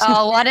on.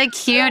 Oh, what a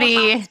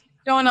cutie.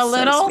 Doing a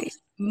little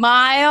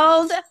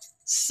mild,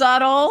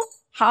 subtle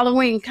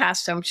Halloween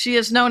costume. She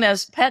is known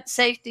as pet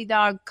safety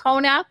dog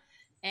Kona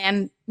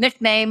and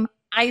nickname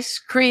Ice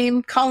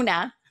Cream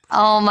Kona.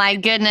 Oh my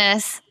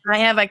goodness. I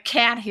have a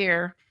cat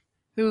here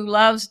who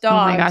loves dogs.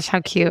 Oh my gosh, how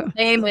cute. Her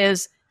name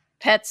is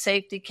Pet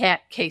Safety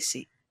Cat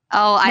Casey.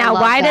 Oh, I now,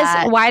 love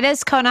that. why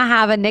does Kona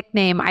have a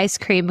nickname, Ice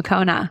Cream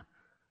Kona?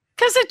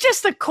 Because it's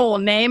just a cool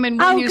name. And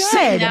when you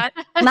say that,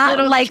 not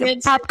like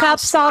kids pup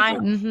cups.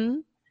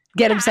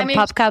 Get him some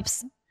pup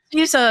cups.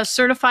 She's a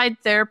certified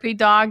therapy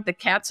dog. The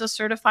cat's a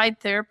certified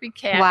therapy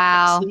cat.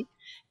 Wow. Casey.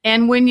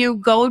 And when you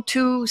go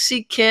to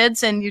see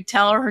kids and you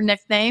tell her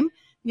nickname,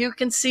 you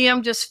can see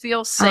them just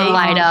feel safe.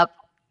 Light up.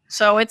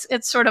 So it's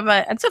sort of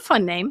it's a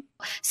fun name.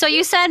 So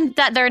you said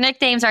that their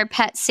nicknames are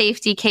Pet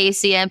Safety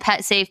Casey and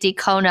Pet Safety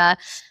Kona.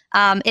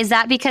 Is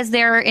that because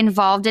they're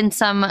involved in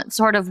some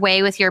sort of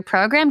way with your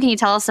program? Can you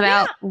tell us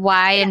about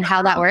why and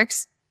how that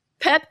works?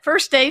 Pet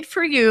First Aid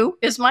for You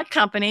is my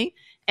company.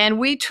 And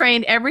we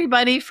train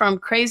everybody from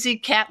crazy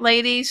cat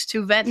ladies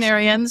to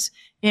veterinarians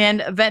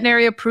in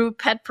veterinary approved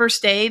pet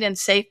first aid and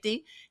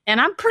safety. And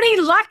I'm pretty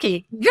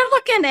lucky. You're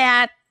looking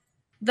at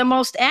the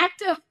most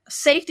active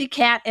safety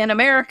cat in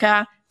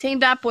America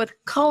teamed up with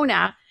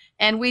Kona.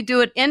 And we do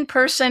it in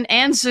person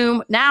and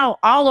Zoom now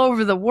all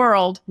over the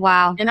world.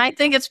 Wow. And I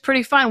think it's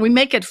pretty fun. We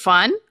make it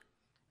fun.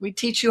 We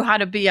teach you how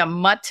to be a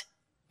mutt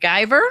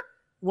giver.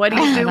 What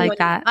do you do when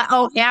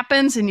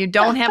happens and you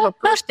don't have a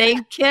first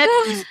aid kit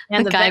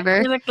and the vet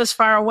clinic is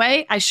far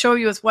away? I show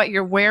you with what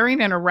you're wearing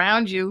and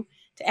around you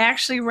to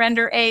actually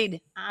render aid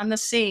on the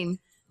scene.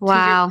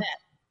 Wow.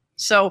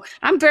 So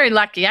I'm very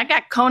lucky. I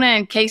got Kona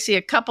and Casey,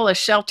 a couple of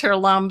shelter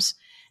alums,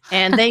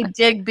 and they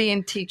dig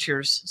being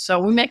teachers. So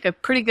we make a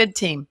pretty good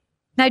team.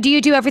 Now, do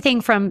you do everything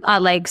from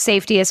like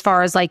safety as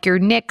far as like your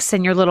nicks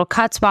and your little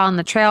cuts while on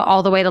the trail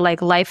all the way to like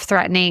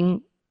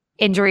life-threatening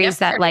injuries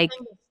that like,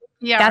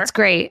 that's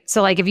great.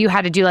 So like if you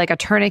had to do like a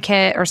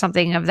tourniquet or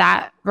something of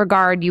that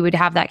regard, you would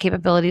have that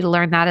capability to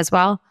learn that as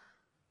well?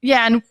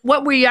 Yeah, and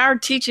what we are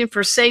teaching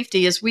for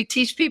safety is we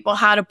teach people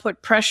how to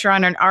put pressure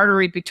on an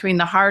artery between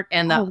the heart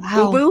and the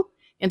boo-boo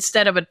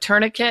instead of a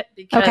tourniquet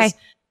because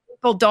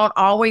people don't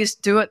always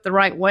do it the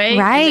right way.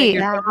 Right.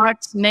 Your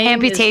dog's name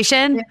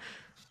amputation.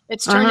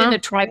 It's turned into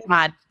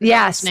tripod.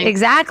 Yes,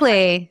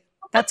 exactly.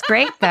 That's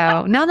great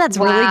though. No, that's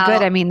really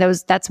good. I mean,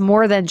 that's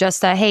more than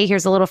just a, hey,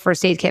 here's a little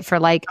first aid kit for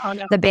like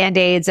the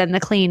Band-Aids and the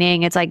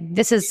cleaning. It's like,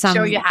 this is some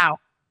show you how.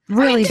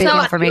 Really big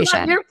information. You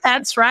love your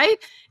pets, right?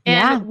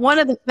 And one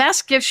of the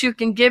best gifts you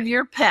can give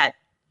your pet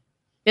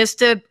is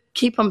to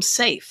keep them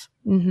safe.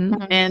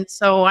 Mm-hmm. And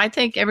so I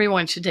think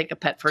everyone should take a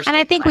pet first. And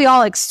I think we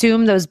all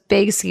assume those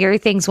big, scary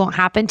things won't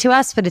happen to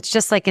us, but it's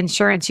just like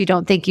insurance. You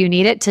don't think you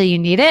need it till you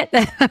need it.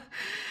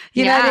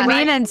 You know what I mean?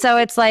 Right. And so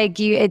it's like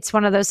it's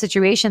one of those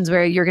situations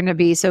where you're going to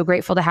be so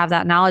grateful to have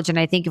that knowledge. And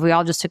I think if we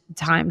all just took the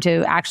time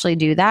to actually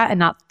do that and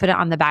not put it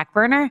on the back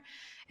burner,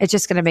 it's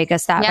just going to make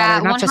us that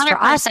better, not 100%. Just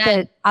for us,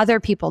 but other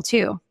people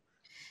too.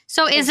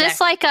 So is this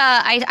like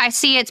I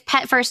see it's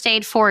Pet First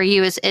Aid for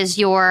You is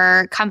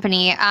your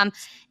company.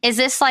 Is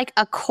this like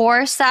a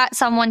course that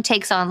someone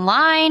takes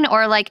online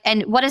or like,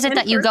 and what is it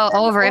that you go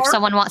over if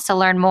someone wants to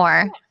learn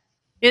more?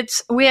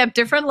 We have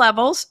different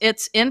levels.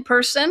 It's in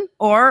person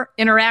or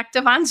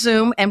interactive on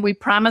Zoom, and we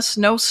promise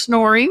no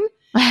snoring,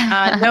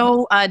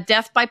 no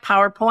death by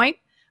PowerPoint.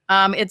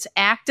 It's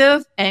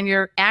active, and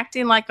you're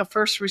acting like a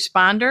first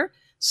responder.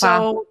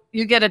 So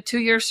you get a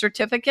 2-year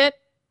certificate,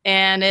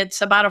 and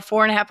it's about a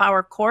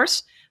 4.5-hour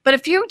course. But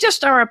if you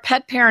just are a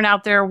pet parent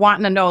out there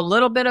wanting to know a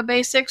little bit of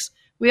basics,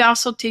 we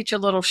also teach a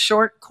little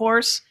short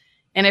course.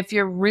 And if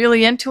you're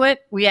really into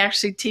it, we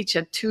actually teach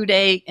a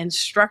 2-day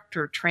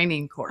instructor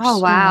training course. Oh,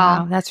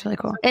 wow. That's really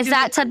cool. Is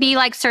that to be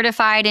like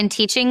certified in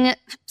teaching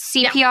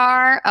CPR?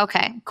 Yeah.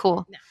 Okay,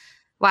 cool. Yeah.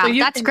 Wow, so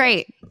that's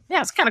great.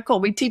 Yeah, it's kind of cool.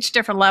 We teach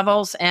different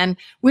levels and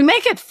we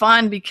make it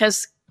fun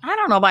because I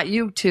don't know about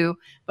you two,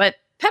 but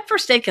pet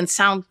first aid can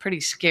sound pretty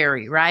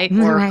scary, right?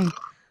 Or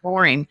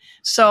boring.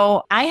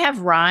 So I have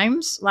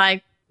rhymes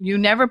like you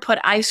never put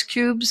ice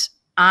cubes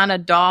on a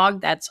dog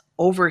that's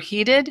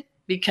overheated,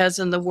 because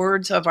in the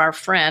words of our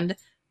friend,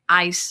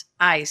 ice,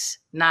 ice,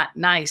 not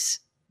nice,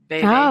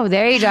 baby. Oh,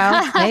 there you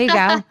go. There you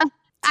go.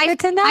 Good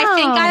to know. I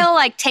think I'll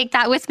like take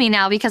that with me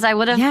now because I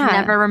would have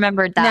never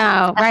remembered that.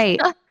 No, right.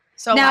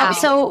 So now,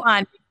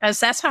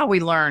 because that's how we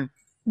learn.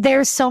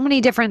 There's so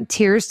many different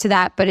tiers to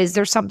that, but is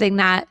there something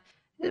that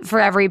for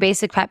every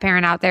basic pet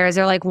parent out there, is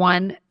there like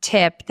one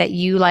tip that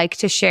you like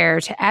to share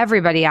to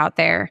everybody out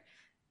there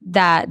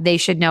that they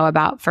should know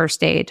about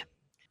first aid?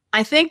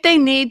 I think they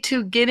need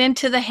to get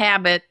into the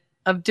habit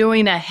of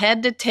doing a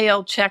head to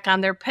tail check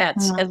on their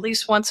pets at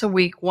least once a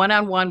week,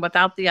 one-on-one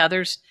without the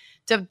others,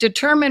 to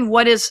determine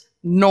what is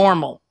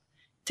normal,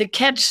 to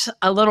catch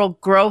a little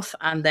growth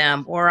on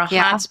them or a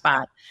hot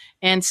spot,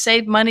 and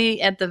save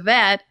money at the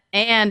vet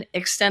and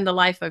extend the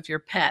life of your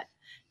pet.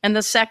 And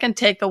the second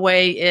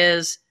takeaway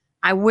is,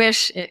 I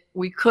wish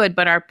we could,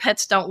 but our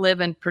pets don't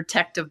live in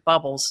protective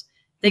bubbles.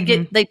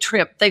 They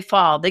trip, they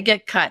fall, they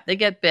get cut, they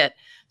get bit.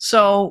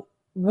 So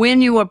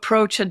when you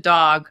approach a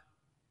dog,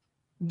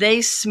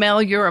 they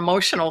smell your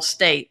emotional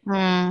state.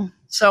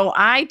 So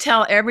I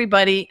tell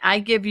everybody, I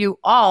give you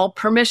all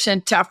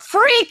permission to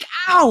freak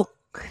out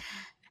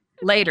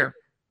later.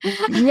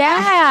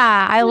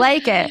 Yeah, I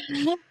like it.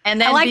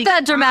 And then I like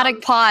that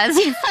dramatic pause.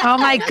 Oh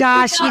my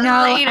gosh,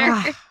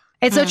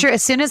 it's so true.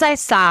 As soon as I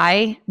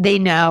sigh, they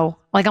know.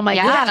 Like I'm like,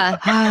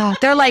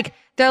 they're like,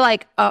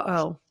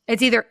 uh-oh.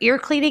 It's either ear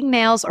cleaning,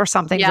 nails, or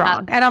something's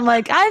wrong. And I'm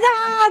like,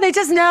 they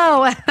just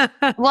know.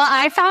 Well,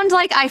 I found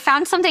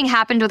something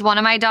happened with one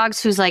of my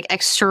dogs who's like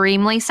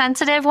extremely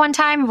sensitive one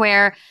time,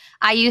 where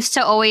I used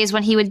to always,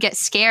 when he would get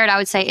scared, I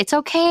would say, it's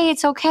okay.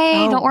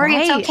 Don't worry,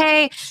 it's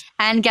okay.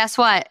 And guess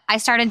what? I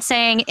started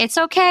saying, it's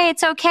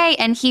okay.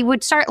 And he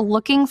would start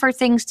looking for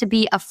things to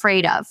be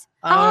afraid of.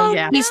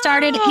 He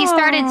started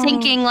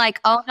thinking like,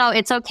 oh no,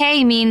 it's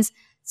okay means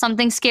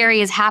something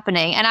scary is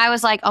happening. And I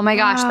was like, oh my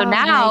gosh. So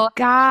now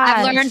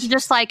I've learned to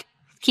just like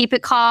keep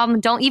it calm.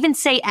 Don't even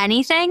say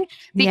anything,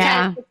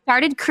 because it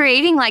started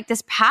creating like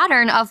this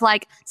pattern of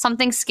like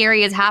something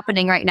scary is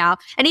happening right now.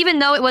 And even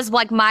though it was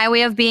like my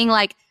way of being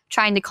like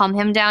trying to calm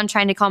him down,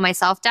 trying to calm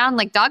myself down,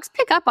 like dogs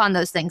pick up on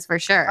those things for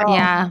sure.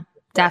 Yeah,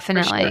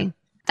 definitely. Sure.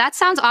 That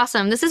sounds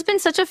awesome. This has been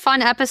such a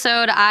fun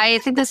episode. I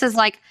think this is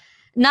like,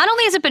 not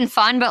only has it been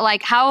fun, but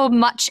like how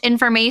much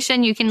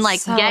information you can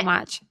like get.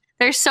 Much.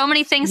 There's so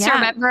many things to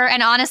remember.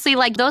 And honestly,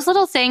 like those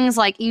little things,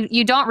 like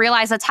you don't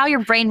realize that's how your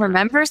brain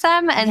remembers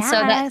them. And so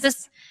that's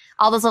just,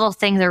 all those little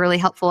things are really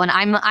helpful. And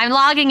I'm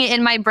logging it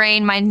in my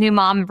brain, my new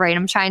mom brain.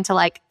 I'm trying to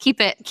like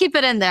keep it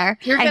in there.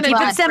 And keep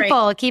it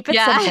simple. Keep it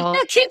simple.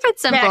 Keep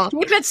it simple. Yeah,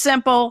 keep it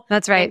simple.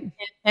 That's right.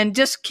 And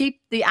just keep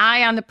the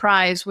eye on the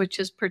prize, which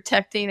is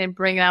protecting and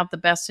bringing out the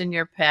best in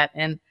your pet.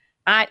 And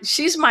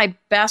she's my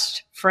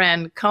best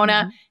friend,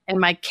 Kona, and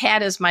my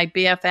cat is my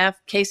BFF.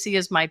 Casey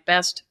is my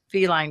best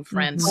feline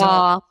friend.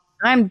 So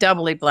I'm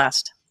doubly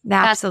blessed.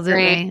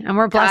 Absolutely. And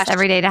we're blessed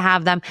every day to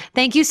have them.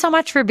 Thank you so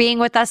much for being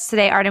with us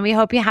today, Arden. We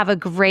hope you have a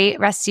great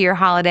rest of your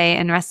holiday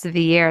and rest of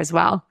the year as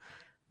well.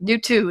 You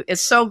too.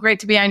 It's so great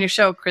to be on your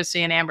show,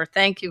 Chrissy and Amber.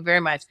 Thank you very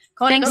much.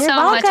 Kona, thanks so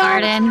much,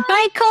 Arden.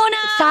 Bye, Kona.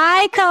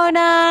 Bye,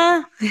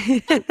 Kona.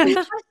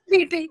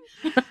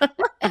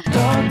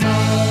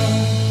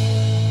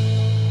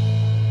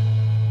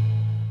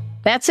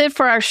 That's it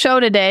for our show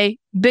today.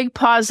 Big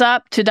paws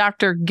up to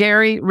Dr.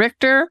 Gary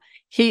Richter.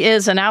 He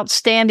is an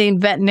outstanding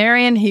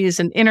veterinarian. He's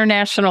an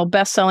international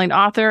best-selling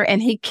author, and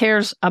he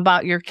cares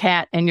about your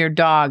cat and your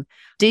dog.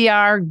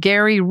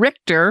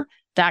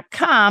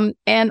 drgaryrichter.com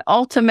and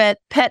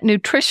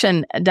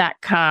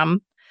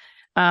ultimatepetnutrition.com.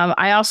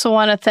 I also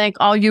want to thank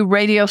all you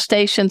radio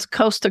stations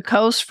coast to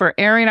coast for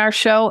airing our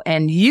show,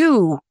 and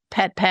you,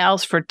 pet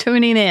pals, for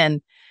tuning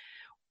in.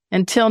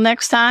 Until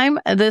next time,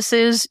 this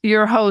is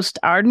your host,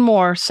 Arden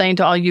Moore, saying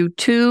to all you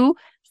 2,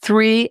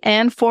 3,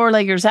 and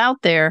 4-leggers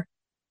out there,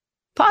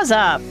 paws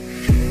up.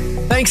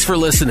 Thanks for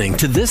listening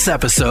to this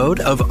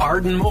episode of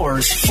Arden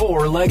Moore's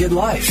Four-Legged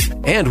Life.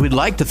 And we'd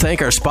like to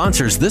thank our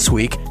sponsors this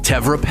week,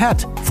 Tevra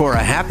Pet, for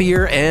a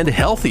happier and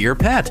healthier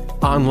pet.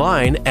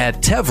 Online at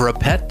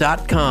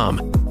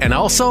tevrapet.com. And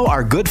also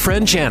our good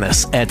friend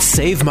Janice at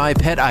Save My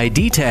Pet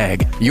ID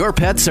Tag. Your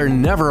pets are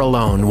never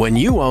alone when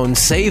you own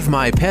Save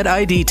My Pet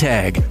ID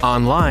Tag.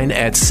 Online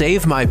at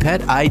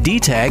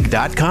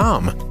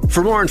savemypetidtag.com.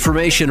 For more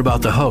information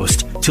about the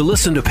host, to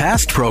listen to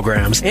past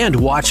programs, and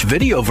watch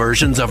video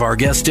versions of our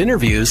guest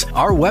interviews,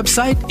 our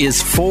website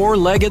is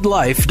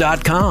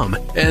fourleggedlife.com.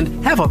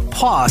 And have a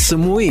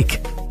pawsome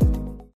week.